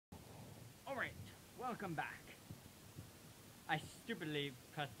Welcome back. I stupidly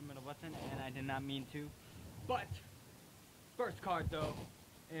pressed the middle button and I did not mean to. But, first card though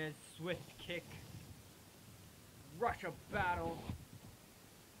is Swift Kick, Russia Battle,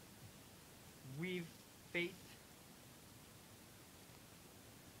 Weave Fate,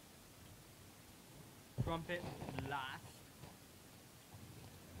 Trumpet Blast,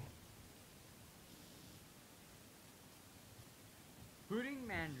 Hooting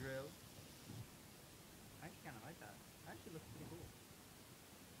Mandrill. I actually kind of like that. That actually looks pretty cool.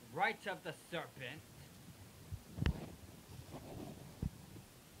 Rites of the Serpent.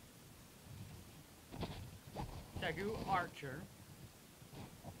 Tegu Archer.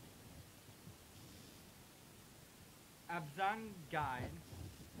 Abzan Guide.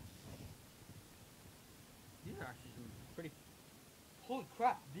 These are actually some pretty... Holy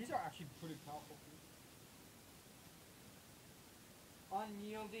crap, these are actually pretty powerful.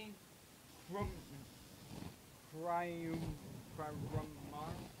 Unyielding Krumar.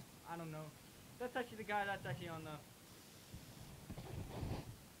 I don't know. That's actually the guy that's actually on the...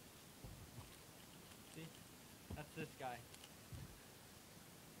 See? That's this guy.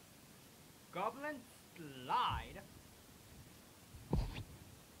 Goblin Slide.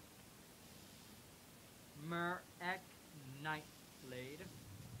 Merek Nightblade.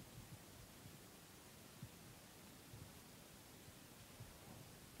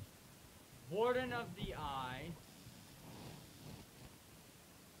 Warden of the Eye.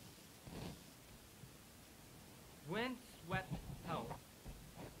 Windswept Health.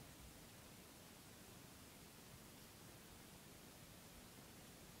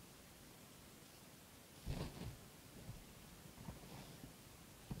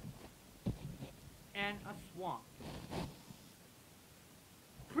 And a swamp.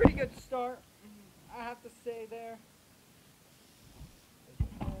 Pretty good start, I have to say there.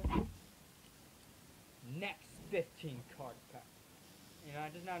 Next 15 card pack. You know, I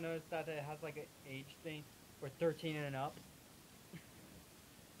just now noticed that it has like an age thing for 13 and up.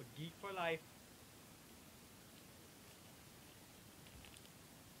 But Geek for Life.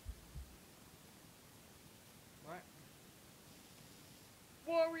 Right.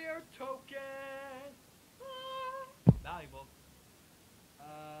 Warrior Token! Ah! Valuable.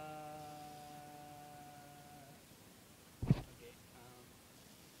 Okay,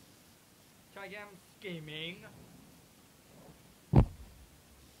 try again. Scheming.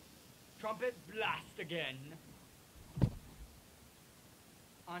 Trumpet Blast again.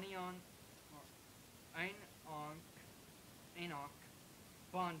 Anion. Enoch.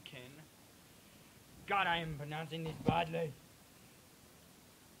 Bonkin. God, I am pronouncing these badly.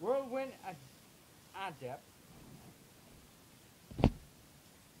 Whirlwind Adept.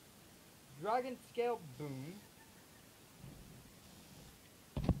 Dragon Scale Boom.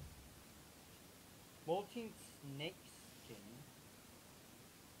 Bolting Snake Skin.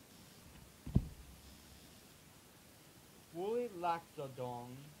 Woolly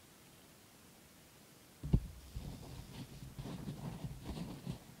Laxodon.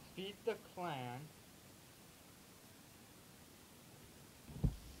 Feed the Clan.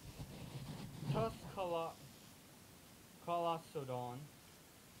 Tusk Colossodon.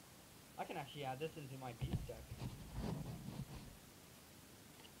 I can actually add this into my beast deck.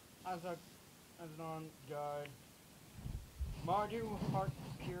 Azon Guard. Mardu Heart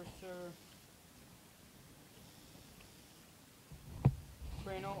Piercer.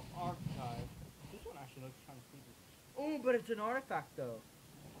 Cranial Archive. This one actually looks kind of creepy. Oh, but it's an artifact though.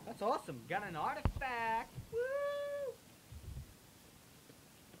 That's awesome. Got an artifact. Woo!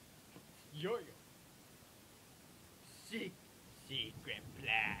 Yo-yo. Secret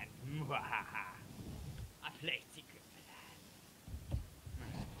plan. Mwahaha. I play secret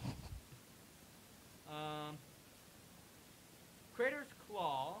plan. Crater's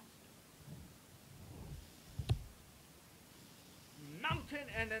Claw. Mountain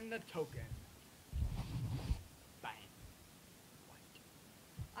and then the token. Bang. What?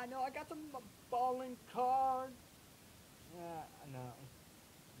 I know I got some balling cards. No.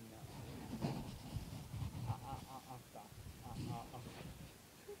 Stop.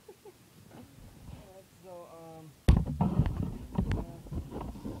 So,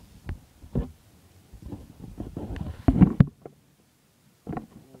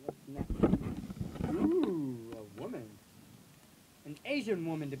 what's next? Ooh, a woman. An Asian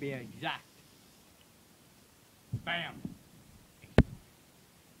woman to be exact. Bam.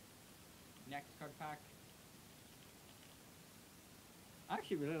 Next card pack. I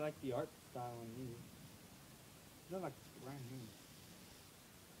actually really like the art style on these. They're like brand new.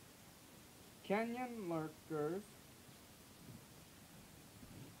 Canyon Lurkers.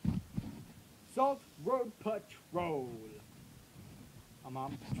 Salt Road Patrol. I'm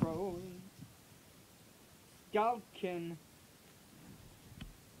on patrol. Scoutkin.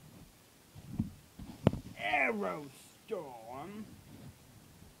 Aerostorm.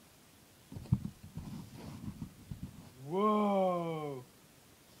 Whoa.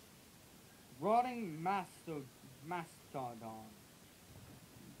 Rotting Mastodon.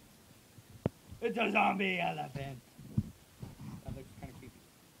 It's a zombie elephant. That looks kind of creepy.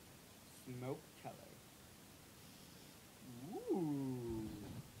 Smoke teller. Ooh.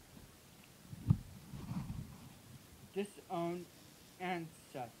 Disowned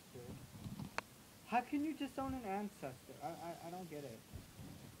ancestor. How can you disown an ancestor? I don't get it.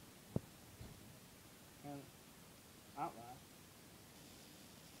 Outlast.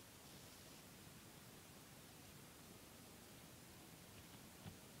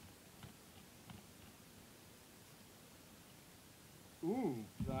 Ooh,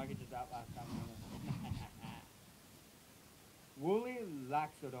 so I could just outlast that one. Woolly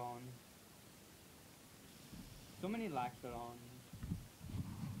Laxodon. So many Laxodons.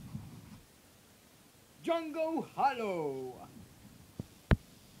 Jungle Hollow.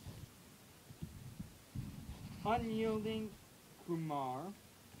 Unyielding Kumar.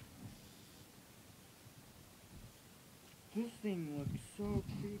 This thing looks so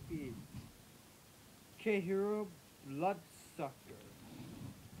creepy. K-Hero Bloodsucker.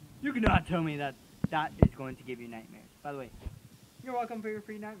 You cannot tell me that that is going to give you nightmares. By the way, you're welcome for your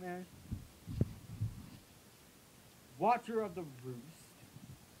free nightmares. Watcher of the Roost.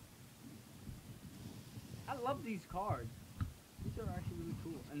 I love these cards. These are actually really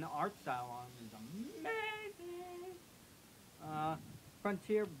cool. And the art style on them is amazing.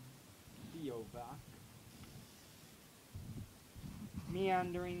 Frontier Biovac.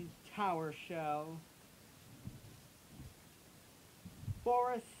 Meandering Tower Shell.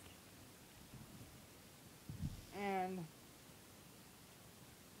 Forest. And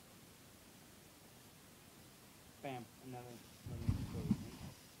bam, another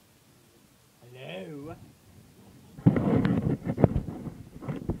hello.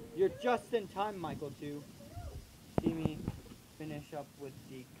 You're just in time, Michael, to see me finish up with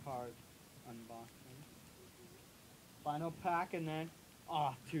the card unboxing. Final pack, and then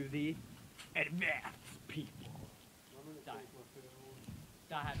off to the advanced people.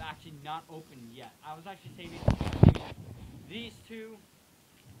 That have actually not opened yet. I was actually saving these two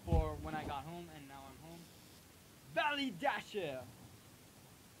for when I got home, and now I'm home. Valley Dasher.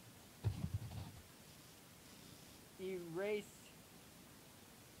 Erase.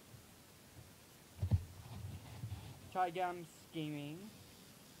 Tygam Scheming.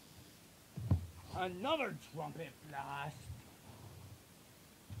 Another Trumpet Blast.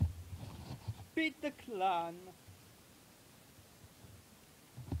 Beat the Clan.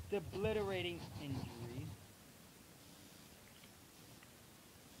 Debilitating Injury.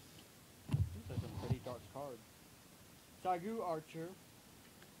 These are some pretty dark cards. Sagu Archer.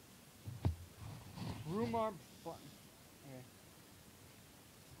 Rumar Button. Okay.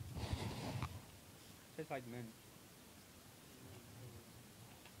 Tastes like mint.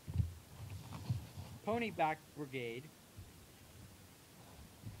 Ponyback Brigade.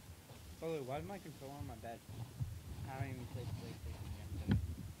 Oh, why is my controller on my bed? I don't even play PlayStation yet today.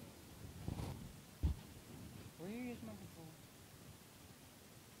 Where do you use my controller?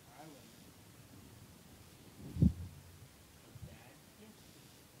 I will. Dad? Yes.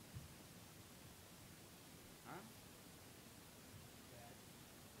 Huh? Dad?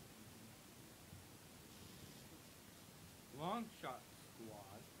 Long Shot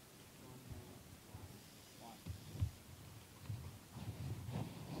Squad.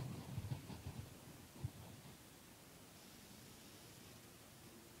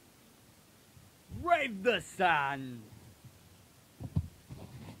 Brave the Sun!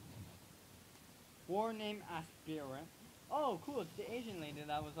 War Name Aspirant. Oh, cool, it's the Asian lady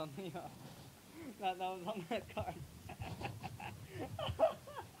that was on the, that was on that card.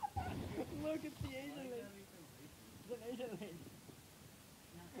 Look, it's the Asian lady. It's an Asian lady.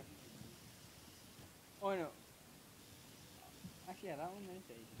 Oh, no. Actually, yeah, that one is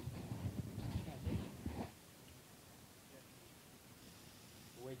Asian.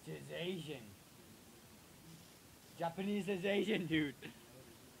 Which is Asian. Japanese is Asian, dude.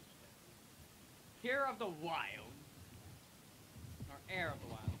 Heir of the Wild. Or Heir of the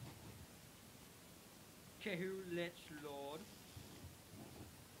Wild. Kehu Lich Lord.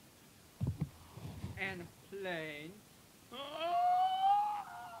 And Plane.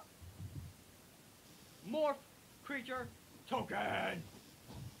 Morph Creature Token!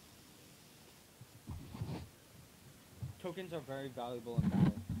 Tokens are very valuable in battle.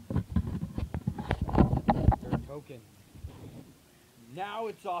 Now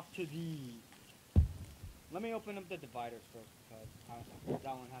it's off to these. Let me open up the dividers first because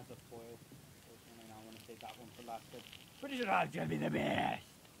that one has a foil. And I want to save that one for last. But pretty sure that's gonna be the best.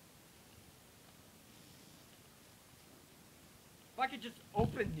 If I could just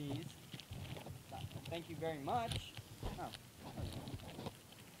open these. Thank you very much. Oh.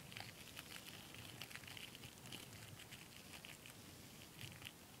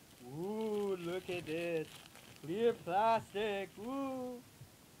 Ooh, look at this. Clear plastic. Ooh.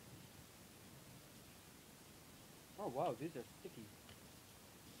 Oh wow, these are sticky.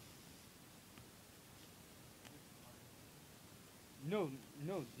 No,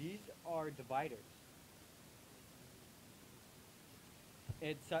 these are dividers.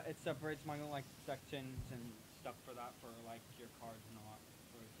 It separates my like sections and stuff for that for like your cards and all,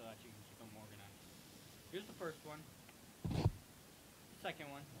 so that you can keep them organized. Here's the first one. Second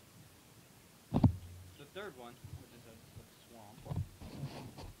one. The third one, which is a swamp.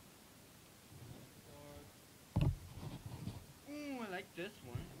 Ooh, I like this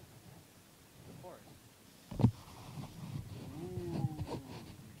one. The forest. Ooh.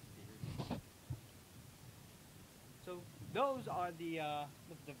 So those are the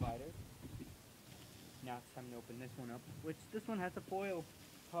dividers. Now it's time to open this one up. Which this one has a foil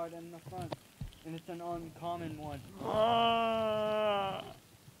card in the front, and it's an uncommon one.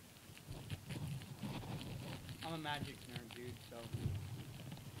 I'm a Magic nerd, dude. So.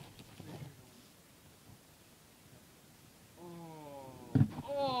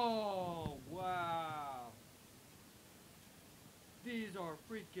 Oh, wow. These are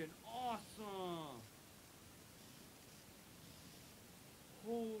freaking awesome.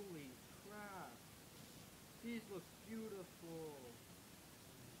 Holy crap. These look beautiful.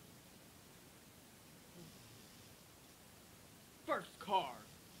 First card.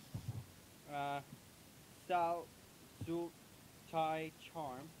 Sao Su Chai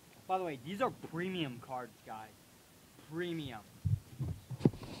Charm. By the way, these are premium cards, guys. Premium.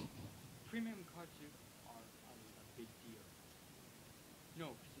 Premium cards are a big deal.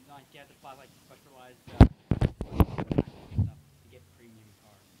 No, because like you have to buy like specialized stuff to get premium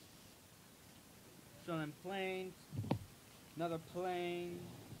cards. So then planes, another plane,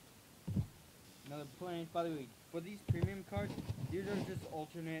 another plane. By the way, for these premium cards, these are just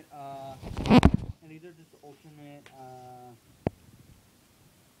alternate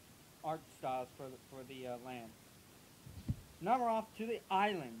art styles for the land. Now we're off to the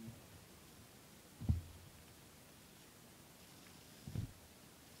island.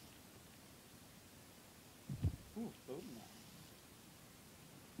 Ooh, food now.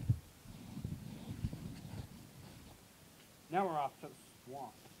 Now we're off to the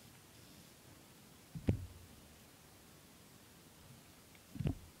swamp.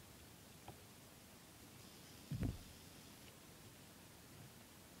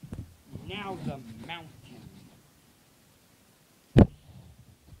 Now the mountain.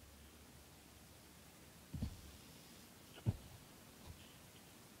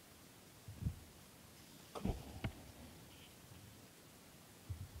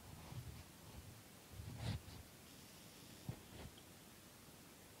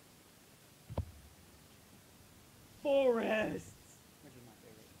 Forests! Which is my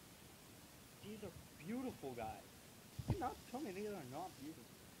favorite. These are beautiful, guys. Do not tell me these are not beautiful.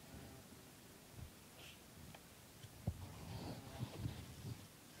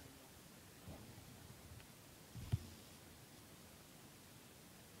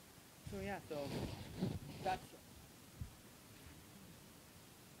 So yeah, so that's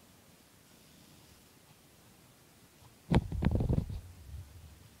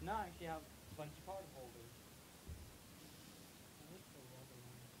now I actually have a bunch of card holders.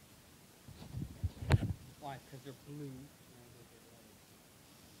 Why? Because they're blue.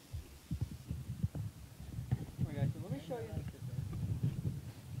 Okay, guys, so let me show you.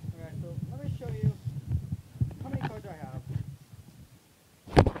 Okay, so let me show you how many cards I have.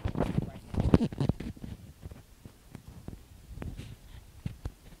 Right now.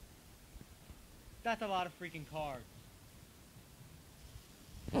 That's a lot of freaking cards.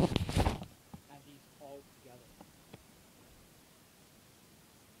 Add these all together.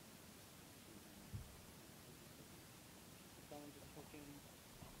 Someone just hooking.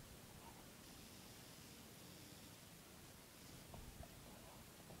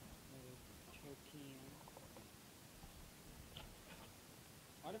 Choking.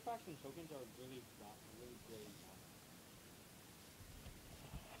 Artifacts and tokens are really great.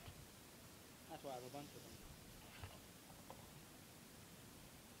 That's why I have a bunch of them.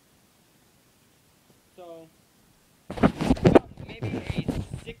 So, maybe a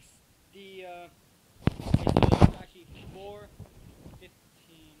 60, so there's actually 4 50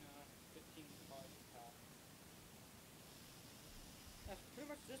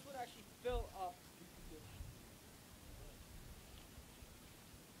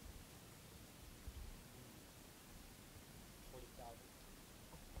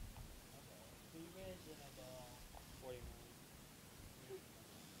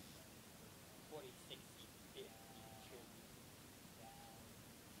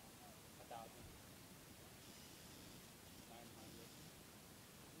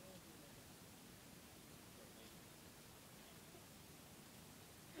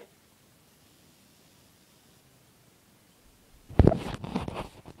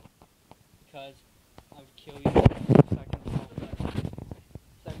 because I would kill you.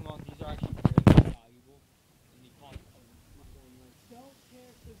 Second of all, these are actually very valuable. And they cost Don't care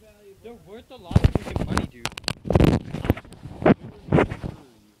if they're valuable. they're worth a lot of freaking money, dude. Like you can.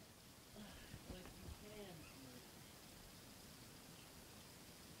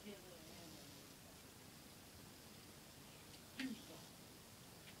 You can't let a hammer do something.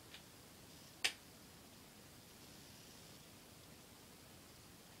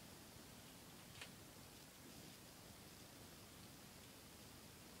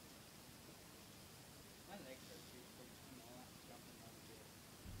 My legs are too small after jumping on the bed.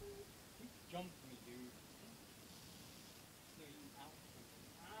 You jumped me, dude. No, you out.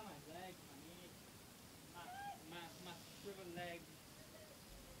 Ah, my legs, my knees, my shriveled legs.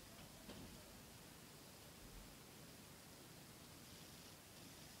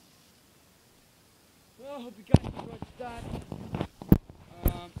 Well, I hope you guys enjoyed that.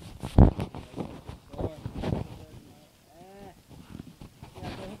 Yeah,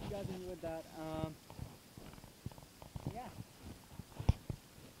 so I hope you guys enjoyed that. Yeah.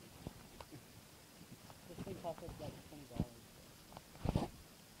 This thing cost us like $20.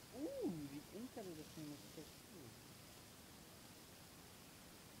 Ooh, the inside of this thing is so cool.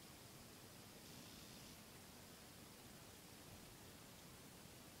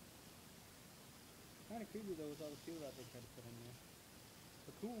 Kind of creepy though with all the fuel that they tried to put in there.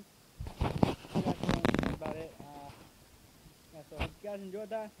 But cool. Yeah, that's about it. Yeah, so I hope you guys enjoyed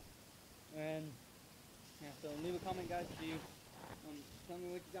that. And yeah, so leave a comment, guys, if you tell me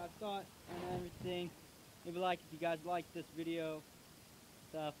what you guys thought and everything. Leave a like if you guys liked this video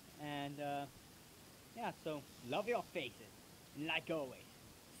stuff. And yeah, so love your faces. And like always,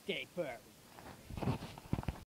 stay furry.